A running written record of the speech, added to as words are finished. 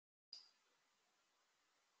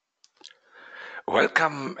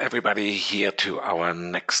Welcome everybody here to our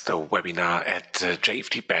next webinar at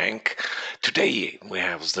JFD Bank. Today we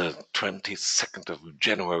have the 22nd of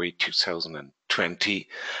January 2020,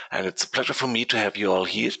 and it's a pleasure for me to have you all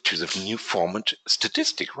here to the new format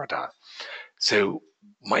Statistic Radar. So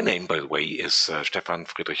my name, by the way, is Stefan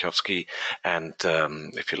Friedrichowski, and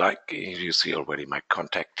if you like, you see already my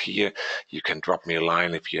contact here. You can drop me a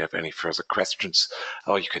line if you have any further questions,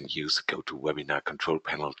 or you can use the GoToWebinar control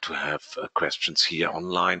panel to have questions here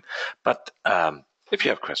online. But if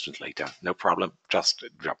you have questions later, no problem, just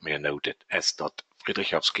drop me a note at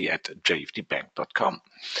s.friedrichowski@jfdbank.com.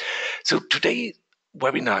 So today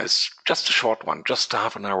webinar is just a short one, just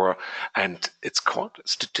half an hour, and it's called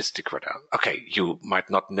Statistic Radar. Okay, you might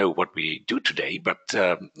not know what we do today, but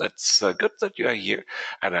it's good that you are here,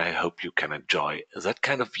 and I hope you can enjoy that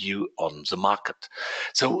kind of view on the market.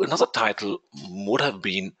 So another title would have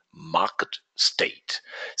been Market State.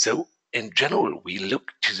 So in general, we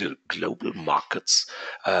look to the global markets,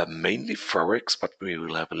 mainly forex, but we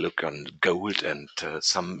will have a look on gold and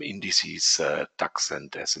some indices, DAX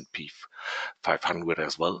and S&P 500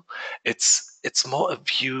 as well. It's more a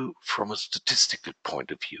view from a statistical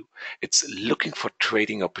point of view. It's looking for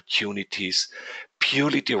trading opportunities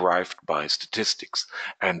purely derived by statistics.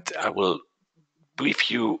 And I will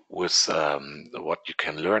brief you with what you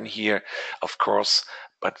can learn here, of course,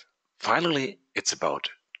 but finally it's about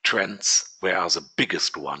trends. Where are the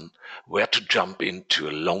biggest one? Where to jump into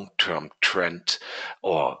a long-term trend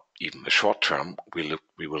or even a short term? We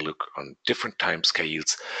will look on different time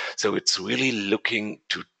scales. So it's really looking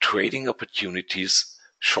to trading opportunities,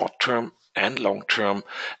 short term and long term,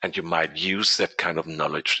 and you might use that kind of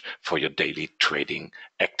knowledge for your daily trading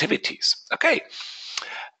activities. Okay.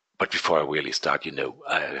 But before I really start,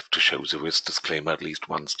 I have to show the risk disclaimer at least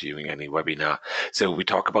once during any webinar. So we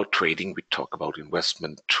talk about trading, we talk about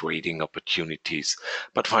investment, trading opportunities,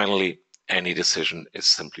 but finally, any decision is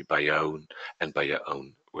simply by your own and by your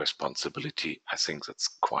own responsibility. I think that's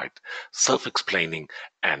quite self-explaining,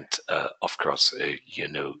 and of course, you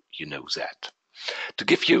know that. To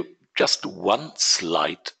give you just one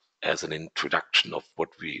slide as an introduction of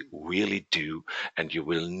what we really do, and you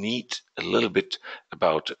will need a little bit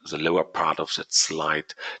about the lower part of that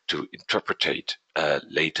slide to interpret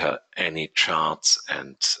later any charts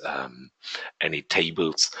and any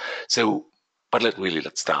tables. So, but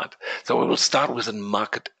let's start. So we will start with a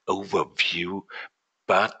market overview,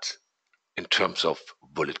 but in terms of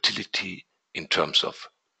volatility, in terms of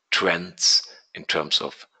trends, in terms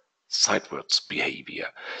of sidewards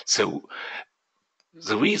behavior. So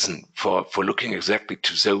the reason for looking exactly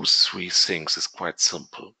to those three things is quite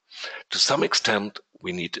simple. To some extent,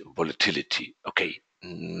 we need volatility. Okay,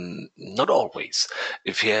 not always.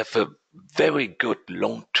 If you have a very good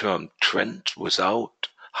long-term trend without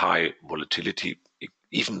high volatility,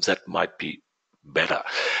 even that might be better.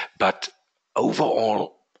 But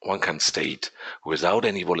overall, one can state without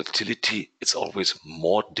any volatility, it's always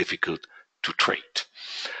more difficult to trade.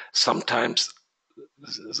 Sometimes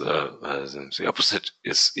the opposite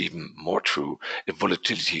is even more true. If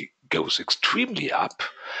volatility goes extremely up,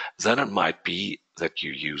 then it might be that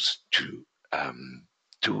you use too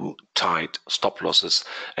tight stop losses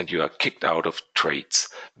and you are kicked out of trades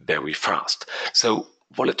very fast. So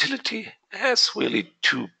volatility has really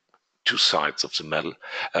two sides of the metal,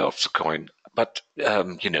 of the coin, but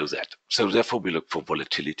you know that. So therefore we look for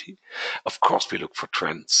volatility. Of course we look for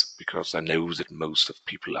trends, because I know that most of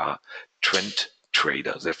people are trend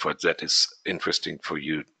traders. Therefore that is interesting for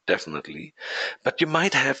you, definitely. But you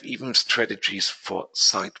might have even strategies for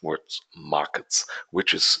sidewards markets,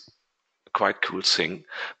 which is a quite cool thing,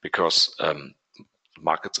 because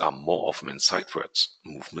markets are more often in sidewards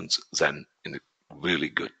movements than in a really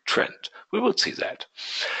good trend. We will see that.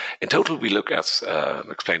 In total, we look, as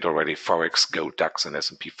explained already, forex, gold, DAX, and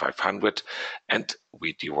S&P 500, and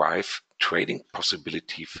we derive trading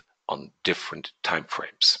possibilities on different time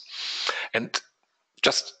frames. And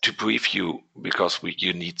just to brief you, because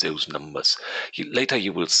you need those numbers, later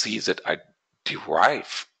you will see that I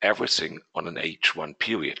derive everything on an H1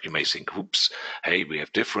 period. You may think, oops, hey, we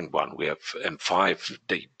have different one. We have M5,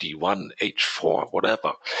 D1, H4,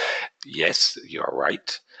 whatever. Yes, you are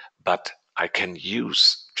right, but I can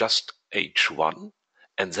use just H1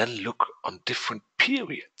 and then look on different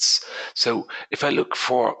periods. So if I look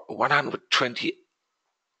for 120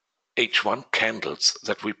 H1 candles,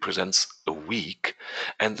 that represents a week,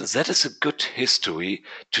 and that is a good history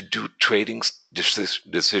to do trading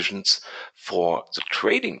decisions for the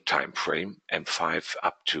trading time frame M5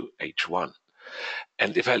 up to H1.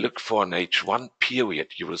 And if I look for an H1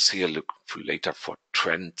 period, you will see I look later for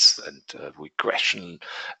trends and regression.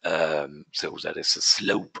 So that is the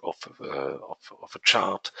slope of a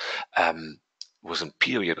chart with a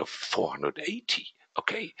period of 480.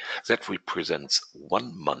 Okay, that represents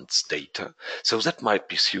 1 month's data. So that might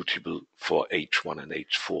be suitable for H1 and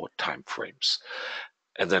H4 timeframes.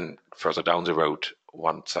 And then further down the road,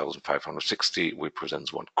 1,560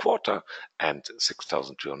 represents 1 quarter and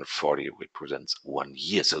 6,240 represents 1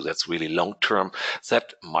 year. So that's really long term.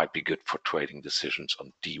 That might be good for trading decisions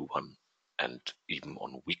on D1 and even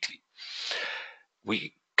on weekly.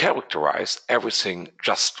 We characterize everything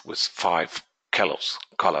just with 5 colors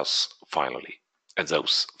finally, and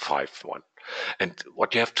those 5 And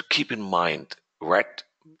what you have to keep in mind, red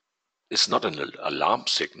is not an alarm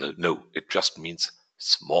signal. No, it just means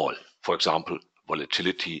small. For example,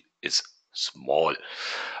 volatility is small.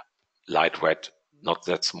 Light red, not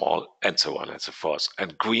that small, and so on and so forth.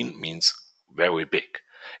 And green means very big.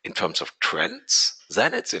 In terms of trends,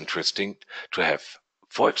 then it's interesting to have,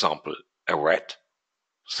 for example, a red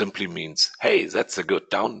simply means, hey, that's a good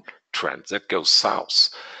downtrend, that goes south.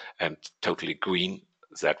 And totally green,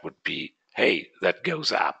 that would be, hey, that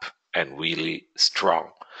goes up and really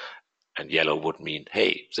strong. And yellow would mean,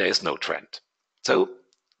 hey, there is no trend. So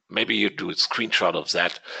maybe you do a screenshot of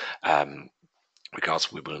that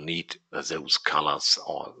because we will need those colors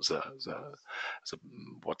or the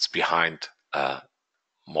what's behind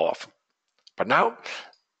more often. But now,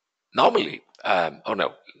 normally,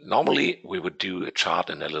 normally we would do a chart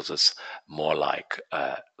analysis more like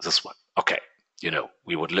this one. Okay,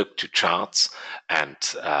 we would look to charts and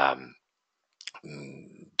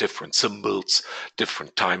different symbols,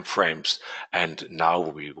 different time frames, and now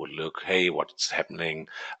we will look, hey, what's happening?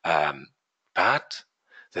 But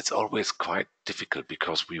that's always quite difficult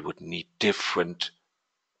because we would need different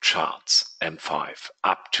charts, M5,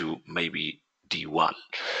 up to maybe D1.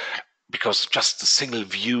 Because just a single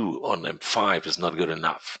view on M5 is not good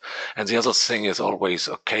enough. And the other thing is always,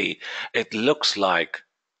 okay, it looks like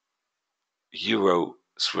Euro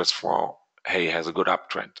Swiss franc, hey, has a good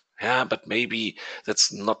uptrend. Yeah, but maybe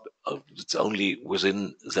that's not, it's only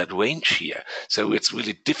within that range here. So it's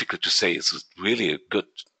really difficult to say it's really a good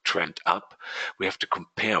trend up. We have to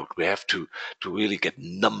compare it. We have to really get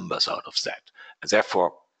numbers out of that. And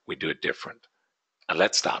therefore, we do it different. And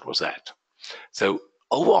let's start with that. So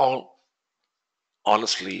overall,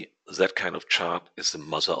 honestly, that kind of chart is the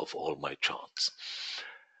mother of all my charts.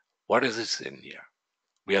 What is this in here?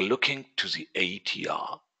 We are looking to the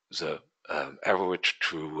ATR, the average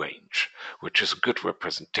true range, which is a good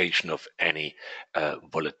representation of any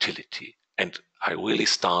volatility. And I really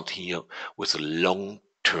start here with a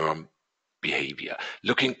long-term behavior,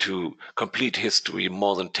 looking to complete history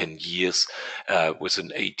more than 10 years with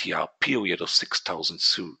an ATR period of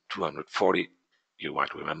 6,240. You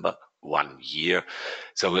might remember 1 year.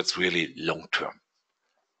 So it's really long-term.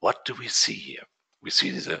 What do we see here? We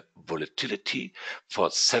see the volatility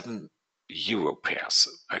for 7 euro pairs.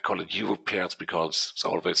 I call it euro pairs because it's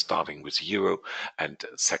always starting with euro, and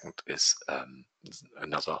second is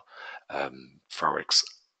another forex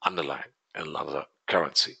underlying, another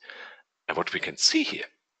currency. And what we can see here,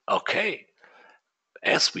 okay,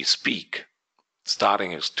 as we speak,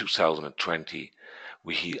 starting as 2020,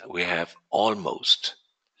 we have almost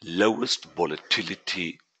lowest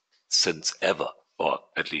volatility since ever, or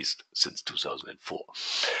at least since 2004.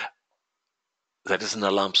 That is an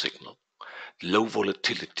alarm signal. Low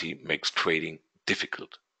volatility makes trading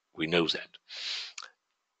difficult. We know that.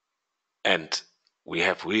 And we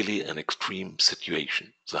have really an extreme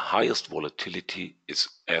situation. The highest volatility is,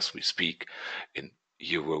 as we speak, in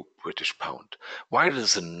euro, British pound. Why it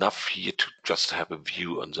is enough here to just have a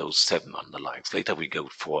view on those 7 underlyings. Later we go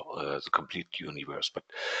for the complete universe, but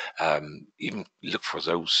even look for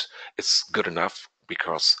those. It's good enough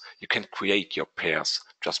because you can create your pairs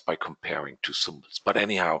just by comparing two symbols. But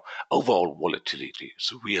anyhow, overall volatility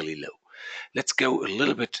is really low. Let's go a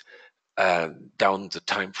little bit down the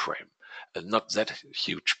time frame. Not that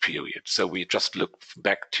huge period. So we just look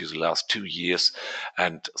back to the last 2 years,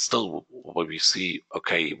 and still what we see,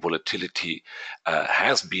 okay, volatility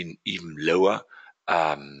has been even lower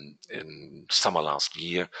in summer last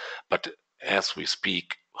year, but as we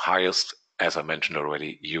speak, highest, as I mentioned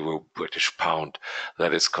already, euro, British pound.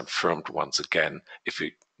 That is confirmed once again. If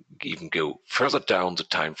we even go further down the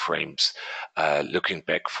time frames, looking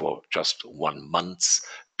back for just 1 month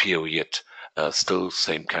period, still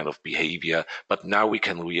same kind of behavior, but now we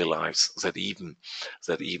can realize that even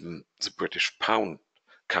the British pound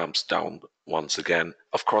comes down once again.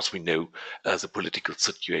 Of course, we know the political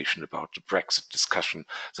situation about the Brexit discussion.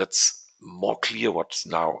 That's more clear what's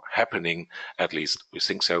now happening, at least we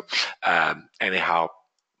think so. Anyhow,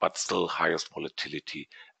 but still highest volatility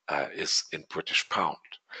is in British pound.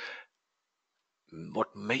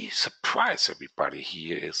 What may surprise everybody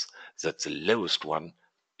here is that the lowest one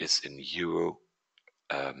is in euro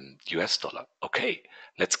US dollar. Okay,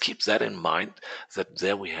 let's keep that in mind, that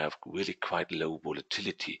there we have really quite low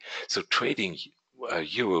volatility. So trading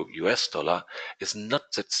euro US dollar is not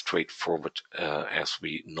that straightforward as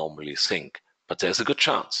we normally think, but there's a good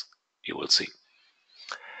chance. You will see.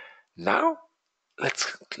 Now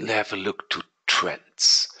let's have a look to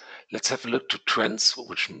trends. Let's have a look to trends,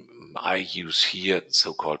 which I use here,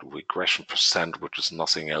 so-called regression percent, which is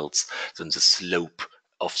nothing else than the slope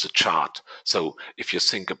of the chart. So if you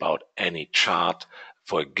think about any chart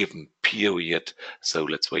for a given period, so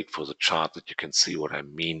let's wait for the chart that you can see what I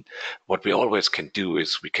mean. What we always can do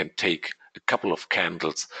is we can take a couple of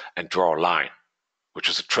candles and draw a line, which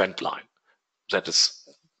is a trend line. That is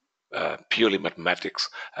purely mathematics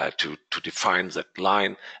to define that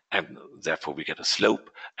line, and therefore we get a slope,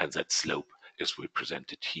 and that slope is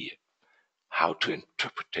represented here. How to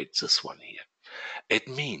interpret this one here? It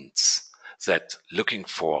means that looking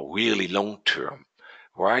for really long term,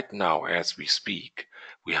 right now as we speak,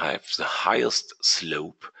 we have the highest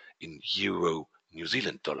slope in euro New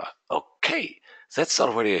Zealand dollar. Okay, that's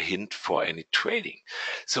already a hint for any trading.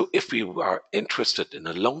 So if we are interested in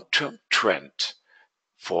a long-term trend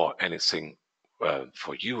for anything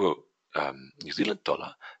for euro New Zealand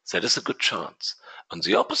dollar, that is a good chance. On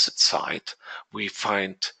the opposite side, we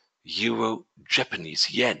find euro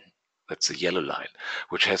Japanese yen, that's the yellow line,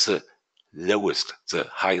 which has the lowest, the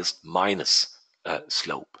highest minus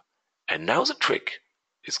slope. And now the trick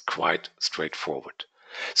is quite straightforward.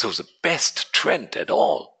 So the best trend at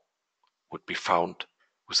all would be found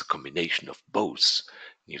with a combination of both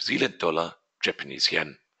New Zealand dollar, Japanese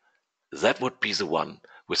yen. That would be the one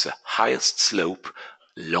with the highest slope,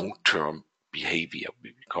 long-term behavior,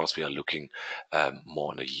 because we are looking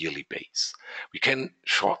more on a yearly base. We can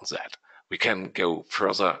shorten that. We can go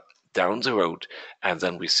further down the road, and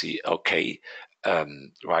then we see, okay,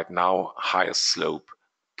 right now, highest slope,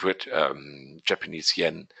 Japanese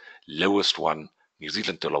yen, lowest one, New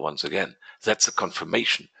Zealand dollar once again. That's a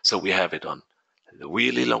confirmation. So we have it on the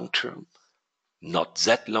really long term, not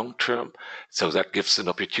that long term. So that gives an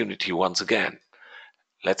opportunity once again.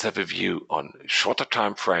 Let's have a view on shorter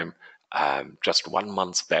time frame. Just 1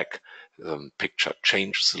 month back, the picture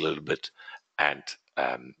changes a little bit. And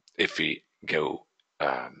if we go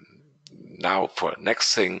now for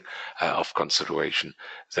next thing of consideration,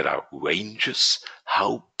 that are ranges.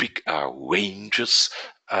 How big are ranges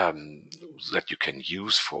that you can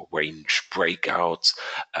use for range breakouts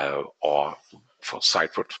or for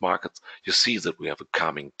sideways markets? You see that we have a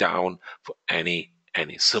calming down for any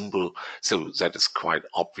symbol, so that is quite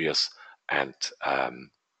obvious, and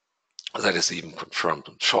that is even confirmed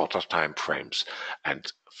on shorter time frames.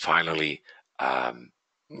 And finally,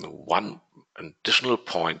 one additional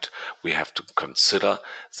point we have to consider,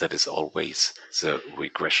 that is always the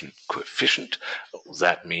regression coefficient.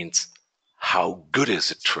 That means how good is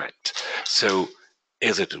the trend? So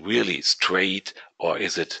is it really straight, or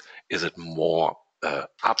is it more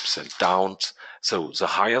ups and downs? So the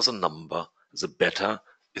higher the number, the better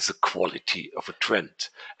is the quality of a trend.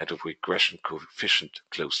 And a regression coefficient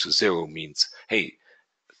close to 0 means, hey,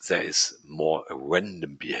 there is more a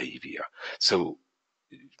random behavior. So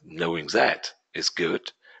knowing that is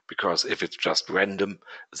good, because if it's just random,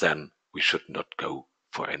 then we should not go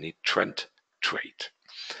for any trend trade.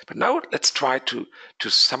 But now let's try to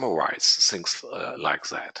summarize things like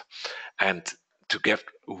that, and to get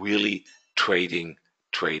really trading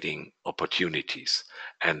opportunities.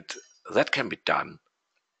 And that can be done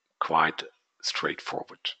quite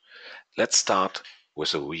straightforward. Let's start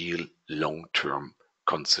with a real long-term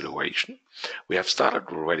consideration. We have started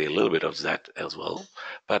already a little bit of that as well,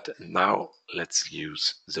 but now let's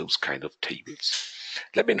use those kind of tables.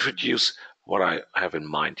 Let me introduce what I have in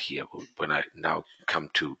mind here when I now come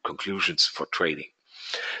to conclusions for trading.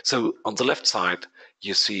 So on the left side,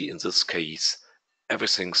 you see in this case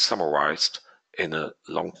everything summarized in a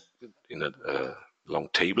long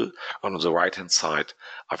table. On the right hand side,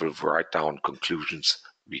 I will write down conclusions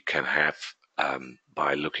we can have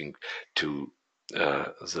by looking to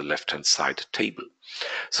the left hand side table.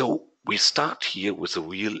 So we start here with a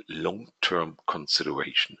real long-term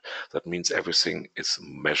consideration. That means everything is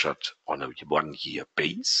measured on a 1 year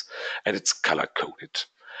base, and it's color-coded.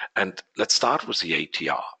 And let's start with the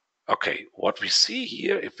ATR. Okay, what we see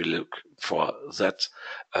here, if we look for that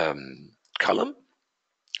column,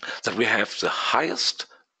 that we have the highest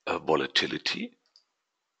volatility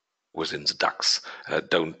within the DAX.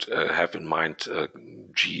 Don't have in mind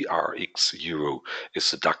GRX euro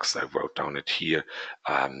is the DAX. I wrote down it here.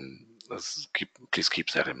 Please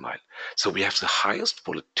keep that in mind. So we have the highest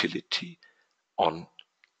volatility on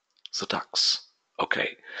the DAX.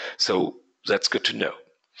 Okay, so that's good to know.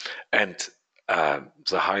 And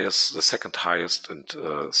the second highest and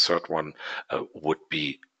third one would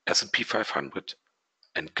be S&P 500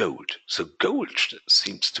 and gold. So gold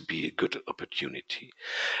seems to be a good opportunity.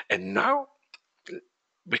 And now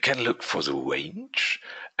we can look for the range,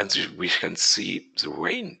 and we can see the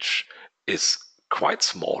range is quite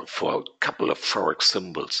small for a couple of forex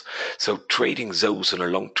symbols. So trading those in a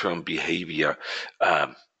long-term behavior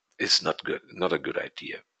is not a good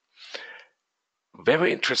idea.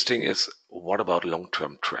 Very interesting is, what about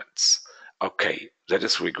long-term trends? Okay, that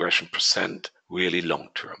is regression percent, really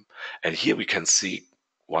long-term. And here we can see,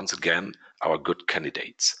 once again, our good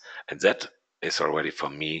candidates. And that is already for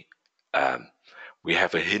me, we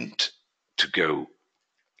have a hint to go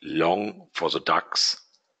long for the DAX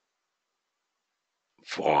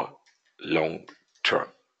for long term.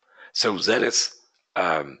 So that is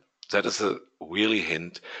a really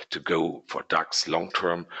hint to go for DAX long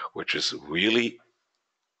term, which is really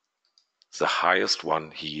the highest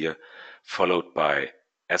one here, followed by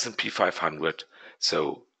S&P 500.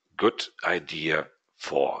 So good idea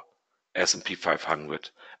for S&P 500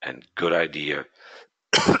 and good idea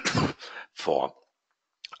for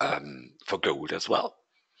gold as well.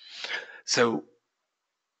 So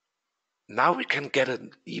now we can get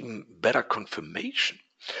an even better confirmation.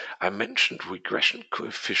 I mentioned regression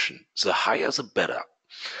coefficient. The higher the better.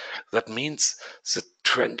 That means the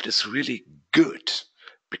trend is really good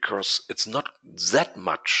because it's not that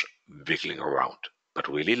much wiggling around, but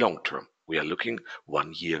really long term. We are looking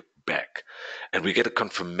 1 year back, and we get a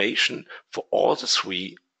confirmation for all the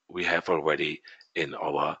three we have already in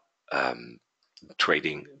our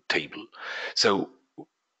trading table. So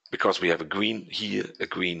because we have a green here, a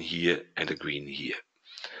green here, and a green here.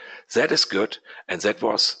 That is good, and that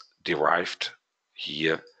was derived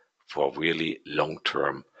here for really long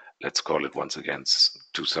term. Let's call it once again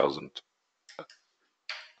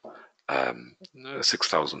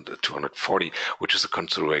 6,240, which is a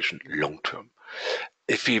consideration long term.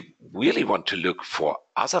 If we really want to look for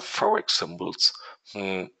other forex symbols,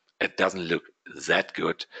 it doesn't look that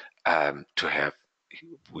good to have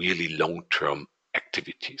really long term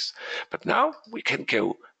activities. But now we can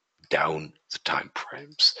go down the time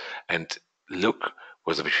frames and look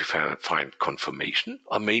whether we find confirmation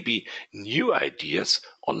or maybe new ideas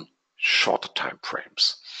on shorter time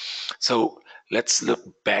frames. So let's look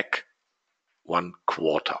back 1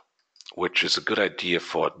 quarter, which is a good idea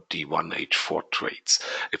for D1H4 trades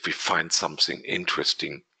if we find something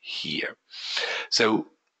interesting here. So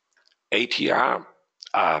ATR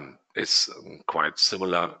is quite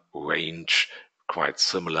similar, range quite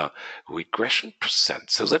similar, regression percent.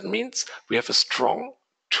 So that means we have a strong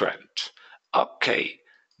trend. Okay,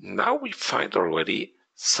 now we find already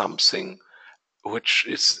something which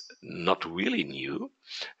is not really new.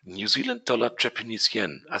 New Zealand dollar, Japanese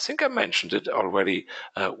yen. I think I mentioned it already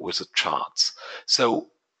with the charts.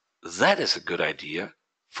 So that is a good idea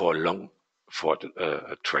for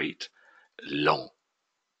a trade long.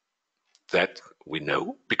 That we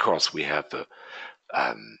know because we have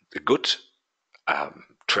a good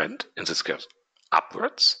trend, in this case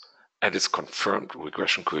upwards, and it's confirmed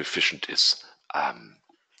regression coefficient is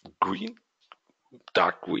green,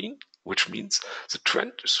 dark green, which means the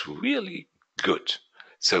trend is really good.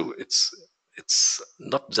 So it's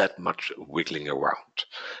not that much wiggling around.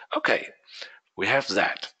 Okay, we have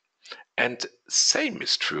that. And same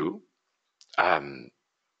is true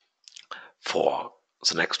for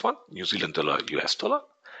the next one, New Zealand dollar, US dollar,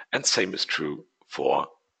 and same is true for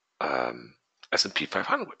S&P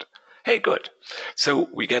 500. Hey, good. So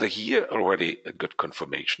we get here already a good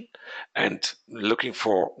confirmation, and looking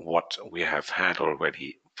for what we have had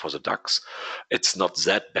already for the DAX, it's not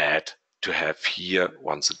that bad to have here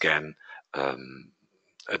once again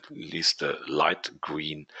at least a light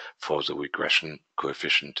green for the regression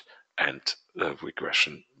coefficient and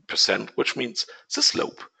regression percent, which means the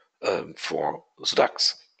slope for the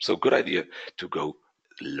DAX. So good idea to go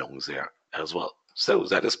long there as well. So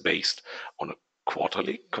that is based on a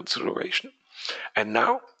quarterly consideration. And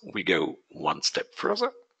now we go one step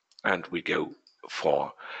further and we go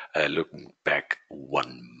for looking back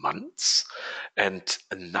 1 month. And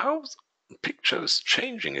now the picture is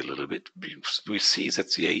changing a little bit. We see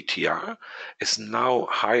that the ATR is now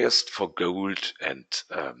highest for gold and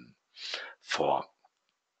for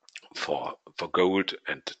for gold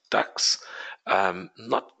and DAX,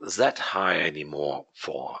 not that high anymore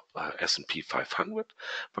for S&P 500,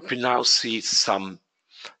 but we now see some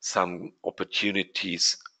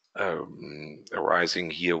opportunities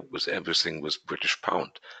arising here with everything with British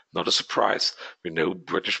pound. Not a surprise. We know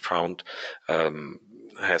British pound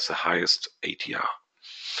has the highest ATR.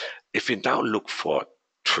 If we now look for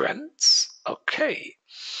trends, okay,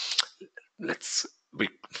 we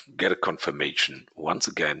get a confirmation once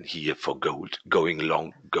again here for gold, going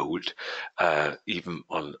long gold, even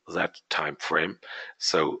on that time frame.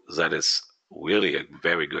 So that is really a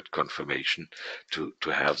very good confirmation to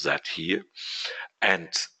have that here. And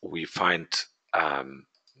we find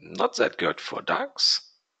not that good for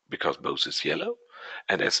DAX because both is yellow,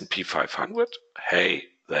 and S&P 500. Hey,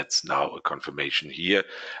 that's now a confirmation here,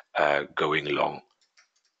 going long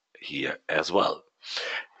here as well.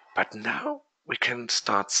 But now we can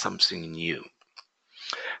start something new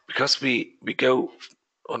because we go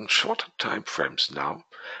on shorter time frames now.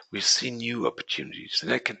 We see new opportunities,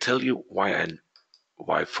 and I can tell you why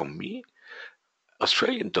for me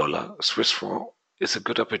Australian dollar, Swiss franc is a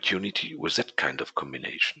good opportunity with that kind of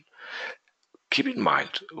combination. Keep in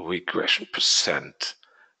mind, regression percent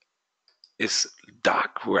is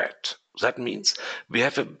dark red. That means we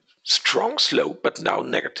have a strong slope, but now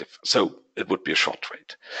negative. So it would be a short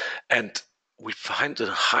trade. And we find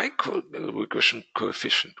a high regression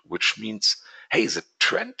coefficient, which means, hey, the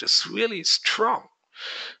trend is really strong.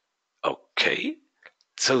 Okay,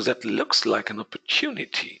 so that looks like an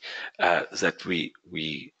opportunity that we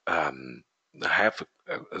have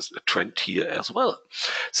a trend here as well.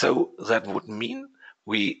 So that would mean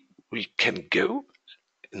we can go,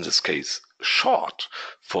 in this case, short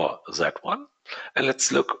for that one. And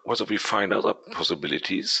let's look whether we find other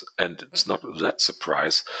possibilities. And it's not that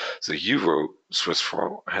surprise. The euro Swiss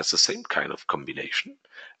franc has the same kind of combination.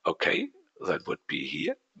 Okay, that would be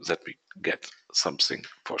here, that we get something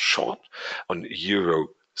for short on euro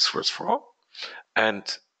Swiss franc.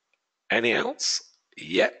 And any else?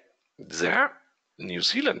 Yeah, there, New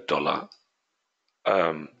Zealand dollar,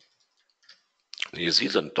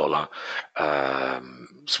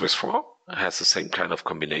 Swiss franc has the same kind of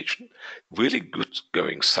combination, really good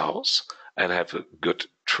going south and have a good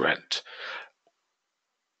trend.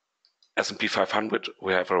 S&P 500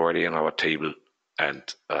 we have already on our table,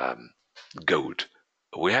 and gold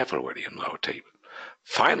we have already on our table.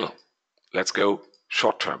 Final, let's go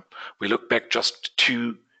short term. We look back just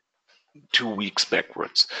two weeks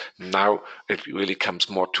backwards. Now it really comes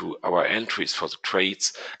more to our entries for the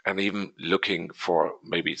trades, and even looking for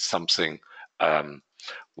maybe something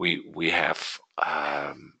we have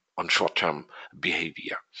on short-term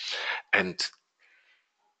behavior. And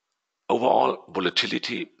overall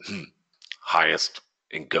volatility highest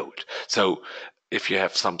in gold. So if you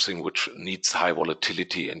have something which needs high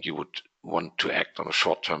volatility and you would want to act on a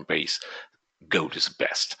short-term base, gold is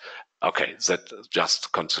best. Okay, that's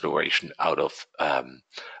just consideration out of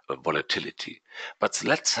volatility. But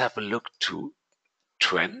let's have a look to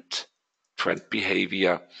trend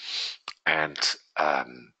behavior, and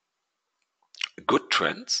good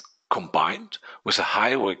trends combined with a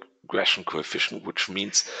high regression coefficient, which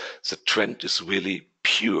means the trend is really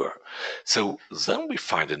pure. So then we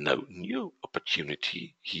find a new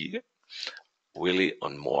opportunity here, really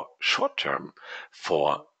on more short term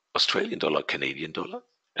for Australian dollar, Canadian dollar,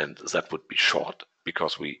 and that would be short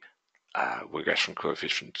because we regression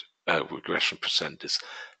coefficient, regression percent is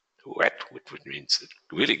red, which means it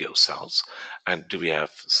really goes south. And do we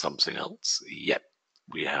have something else? Yep,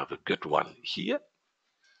 we have a good one here,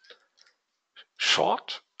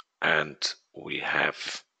 short, and we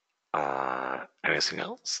have anything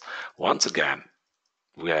else? Once again,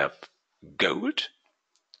 we have gold,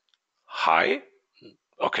 high.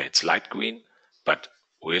 Okay, it's light green, but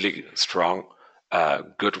really strong,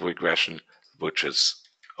 good regression, which is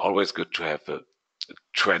always good to have a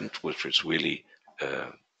trend which is really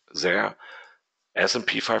there.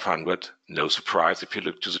 S&P 500, no surprise if you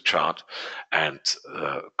look to the chart, and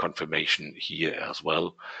confirmation here as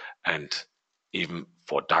well. And even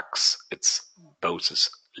for DAX, it's both is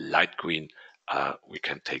light green. We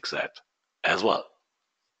can take that as well.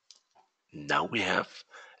 Now we have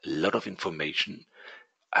a lot of information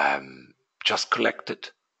just collected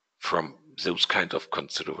from those kind of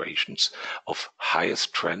considerations of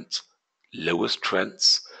highest trends, lowest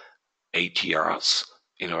trends, ATRs,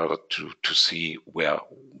 in order to see where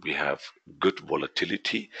we have good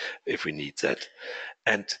volatility if we need that.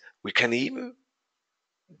 And we can even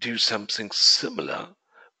do something similar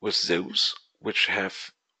with those which have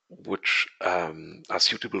which are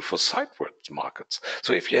suitable for sideways markets.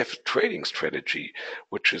 So if you have a trading strategy,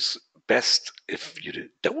 which is best if you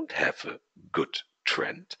don't have a good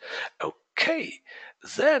trend, okay,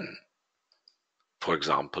 then, for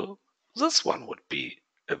example, this one would be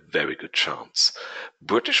a very good chance.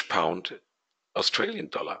 British pound, Australian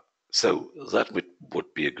dollar. So that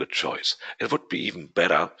would be a good choice. It would be even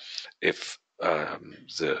better if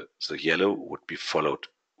the yellow would be followed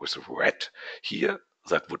with red here.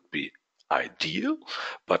 That would be ideal,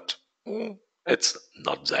 but it's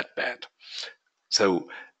not that bad. So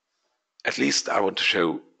at least I want to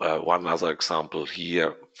show one other example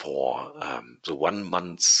here for the 1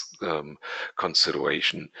 month's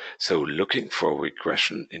consideration. So looking for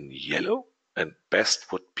regression in yellow, and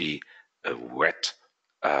best would be a red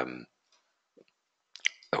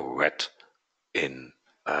in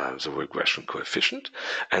the regression coefficient,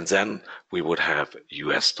 and then we would have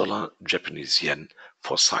US dollar, Japanese yen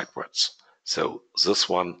for sidewards. So this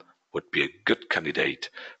one would be a good candidate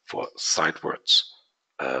for sidewards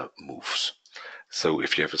moves. So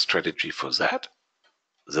if you have a strategy for that,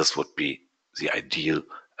 this would be the ideal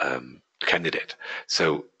candidate.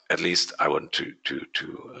 So at least I want to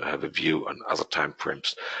have a view on other time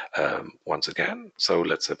frames once again. So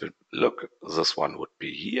let's have a look. This one would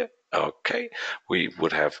be here. Okay, we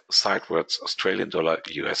would have sidewards Australian dollar,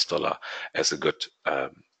 US dollar as a good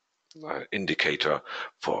indicator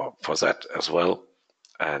for that as well.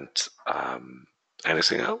 And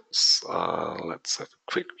anything else? Let's have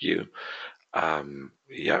a quick view.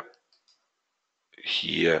 Yeah,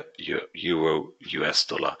 here your euro US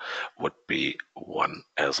dollar would be one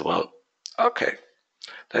as well. Okay,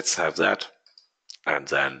 let's have that, and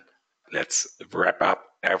then let's wrap up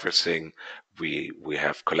everything we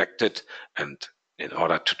have collected, and in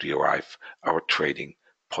order to derive our trading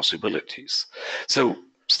possibilities. So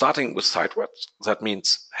starting with sideways, that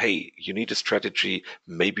means, hey, you need a strategy,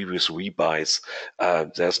 maybe with rebuys.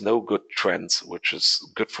 There's no good trends, which is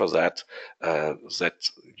good for that. That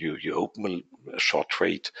you open a short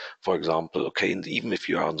trade, for example. Okay, and even if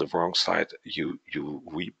you are on the wrong side, you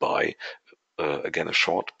rebuy again a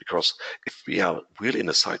short, because if we are really in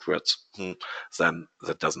a sideways, then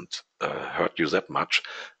that doesn't hurt you that much.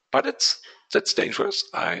 But that's dangerous.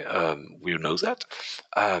 We know that,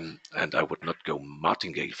 and I would not go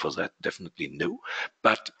martingale for that. Definitely no.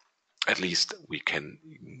 But at least we can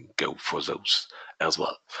go for those as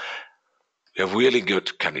well. We have really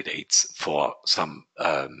good candidates for some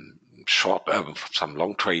some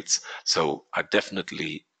long trades. So I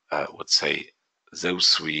definitely would say those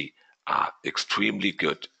three are extremely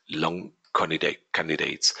good long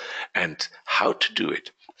candidates. And how to do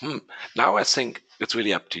it? Now I think it's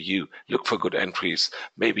really up to you. Look for good entries.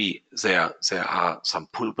 Maybe there are some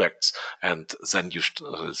pullbacks, and then you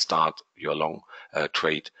start your long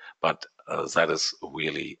trade. But that is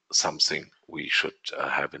really something we should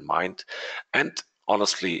have in mind. And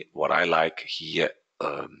honestly, what I like here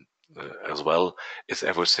as well is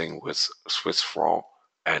everything with Swiss franc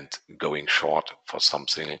and going short for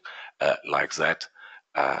something like that.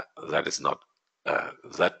 That is not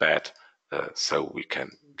that bad. So we can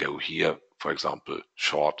go here, for example,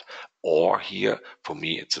 short, or here. For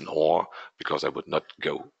me, it's an or, because I would not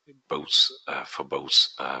go both for both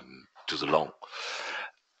to the long.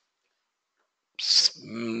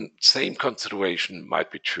 Same consideration might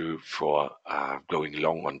be true for going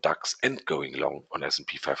long on DAX and going long on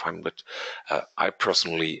S&P 500. I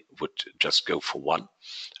personally would just go for one,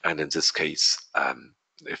 and in this case,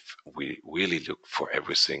 if we really look for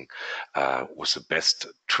everything with the best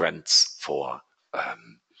trends for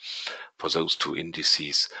those two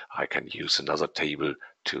indices, I can use another table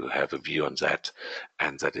to have a view on that,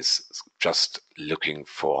 and that is just looking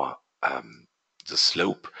for the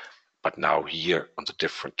slope, but now here on the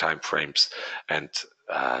different time frames, and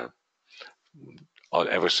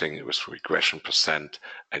everything with regression percent.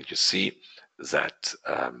 And you see that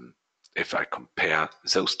if I compare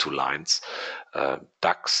those two lines,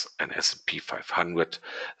 DAX and S&P 500,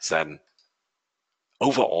 then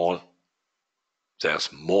overall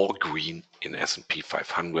there's more green in S&P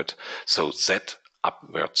 500, so that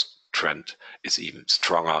upwards trend is even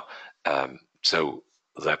stronger. So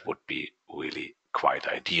that would be really quite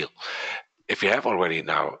ideal. If you have already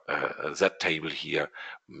now that table here,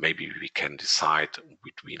 maybe we can decide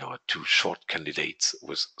between our two short candidates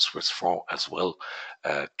with Swiss franc as well,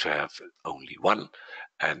 to have only one,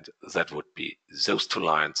 and that would be those two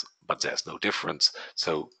lines, but there's no difference,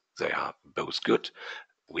 so they are both good.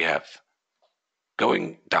 We have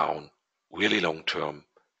going down really long term,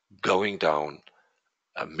 going down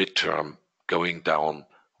midterm, going down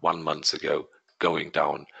 1 month ago, going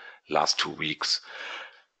down last 2 weeks.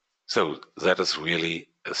 So that is really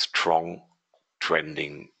a strong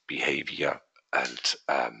trending behavior, and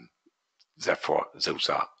therefore those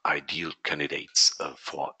are ideal candidates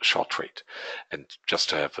for short trade. And just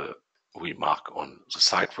to have a remark on the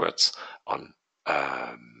sideways, on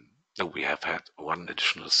we have had one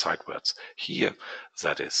additional sideways here,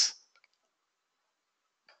 that is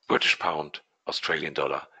British pound, Australian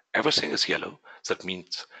dollar. Everything is yellow. That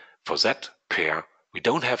means for that pair we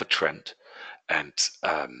don't have a trend, and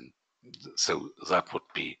so that would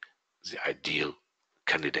be the ideal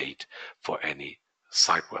candidate for any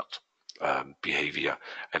sideward behavior,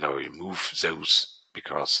 and I remove those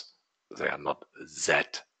because they are not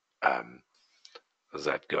that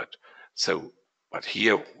that good. So, but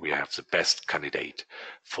here we have the best candidate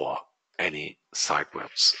for any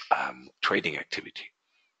sideways trading activity.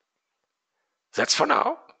 That's for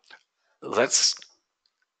now. That's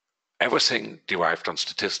everything derived on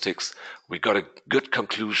statistics. We got a good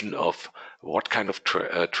conclusion of what kind of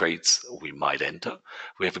trades we might enter.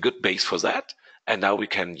 We have a good base for that, and now we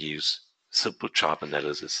can use simple chart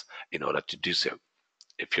analysis in order to do so,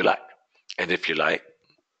 if you like. And if you like,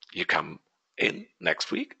 you come in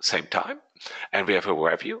next week, same time, and we have a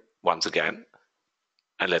review once again,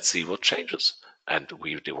 and let's see what changes. And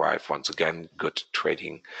we derive once again good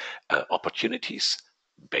trading opportunities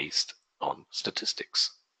based on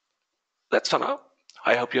statistics. That's for now.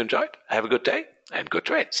 I hope you enjoyed. Have a good day and good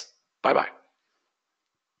trades. Bye bye.